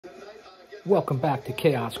Welcome back to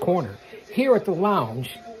Chaos Corner, here at the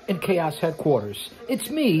lounge in Chaos headquarters. It's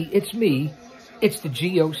me, it's the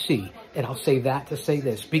G.O.C. And I'll say that to say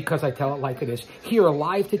this, because I tell it like it is. Here,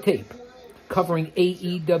 live to tape, covering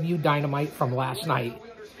AEW Dynamite from last night.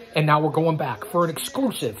 And now we're going back for an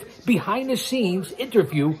exclusive, behind-the-scenes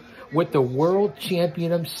interview with the world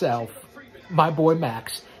champion himself, my boy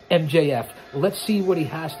Max, MJF. Let's see what he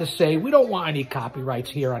has to say. We don't want any copyrights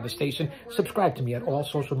here on the station. Subscribe to me on all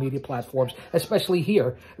social media platforms, especially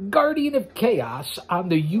here, Guardian of Chaos on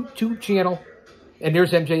the YouTube channel. And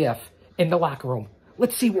there's MJF in the locker room.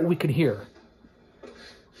 Let's see what we can hear.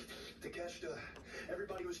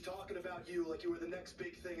 Everybody was talking about you like you were the next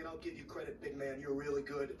big thing, and I'll give you credit, big man. You're really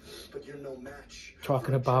good, but you're no match.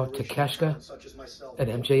 Talking about Takeshita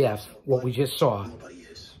and MJF, what we just saw.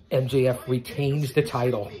 MJF retains the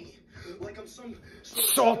title.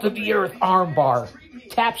 Salt of the earth armbar.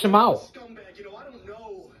 Taps him out. You know, I don't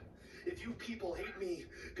know if you people hate me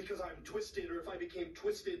because I'm twisted, or if I became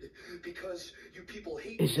twisted because you people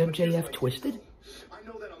hate me. Is MJF twisted? I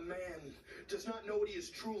know that a man does not know what he is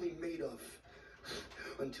truly made of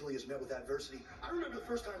until he has met with adversity. I remember the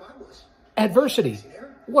first time I was. Adversity.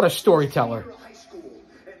 What a storyteller.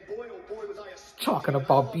 Talking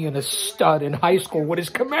about being a stud in high school with his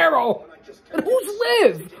Camaro. And who's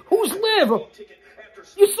Liv? Who's Liv?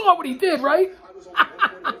 You saw what he did, right?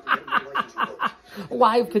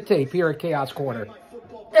 Live to tape here at Chaos Corner.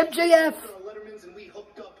 MJF.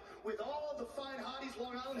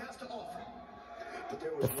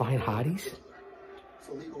 The fine hotties?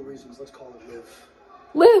 For legal reasons, let's call it Liv.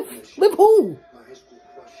 Liv? Liv who? My high school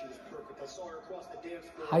crush. She was perfect. I saw her across the dance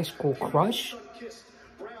floor. High school crush?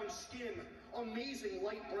 Brown skin, amazing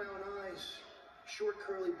light brown eyes, short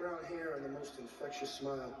curly brown hair, and the most infectious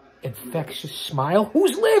smile. Infectious smile?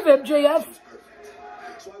 Who's Liv, MJF?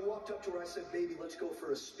 So I walked up to her, I said, baby, let's go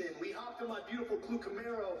for a spin. We hopped in my beautiful blue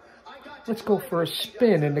Camaro. Let's go for a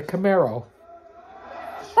spin in the Camaro.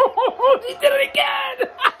 He did it again!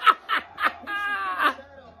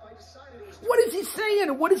 What is he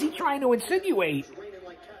saying? What is he trying to insinuate?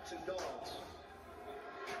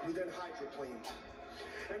 We then hydroplaned.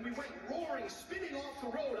 And we went roaring, spinning off the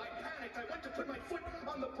road. I panicked. I went to put my foot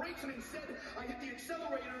on the brakes, and instead I hit the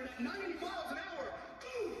accelerator, and at 90 miles an hour,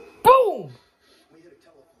 boom! We hit a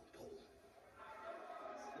telephone pole.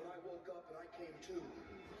 When I woke up and I came to,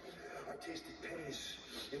 I tasted pennies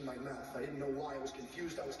in my mouth. I didn't know why. I was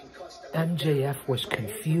confused. I was concussed. MJF was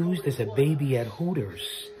confused as a baby at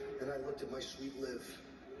Hooters. And I looked at my sweet Liv.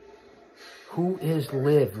 Who is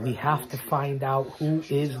Liv? We have to find out who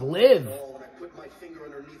is Liv. And I put my finger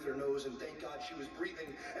underneath her nose, and thank God she was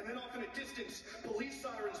breathing. And then off in a distance, police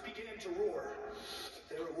sirens began to roar.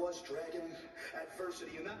 There it was, Dragon,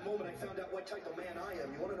 adversity. In that moment, I found out what type of man I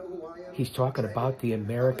am. You want to know who I am? He's talking about the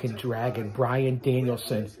American Dragon, Bryan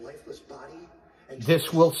Danielson.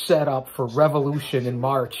 This will set up for Revolution in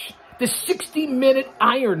March. The 60-minute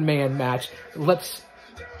Iron Man match. Let's...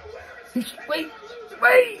 Wait!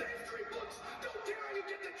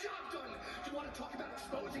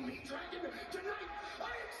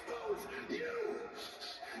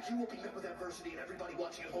 You will be met with adversity, and everybody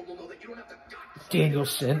watching at home will know that you don't have the guts.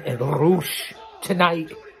 Danielson and Roosh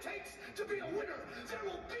tonight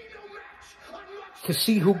to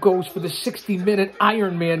see who goes for the 60-minute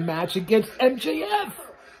Iron Man match against MJF.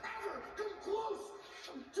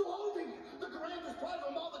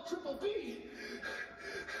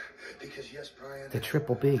 Because yes, Brian, the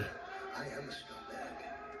Triple B. I am a scumbag,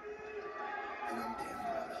 and I'm damn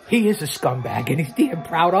proud of it. He is a scumbag, and he's damn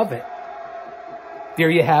proud of it. There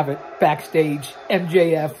you have it, backstage,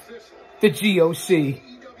 MJF, the G.O.C.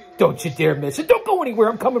 Don't you dare miss it. Don't go anywhere.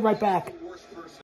 I'm coming right back.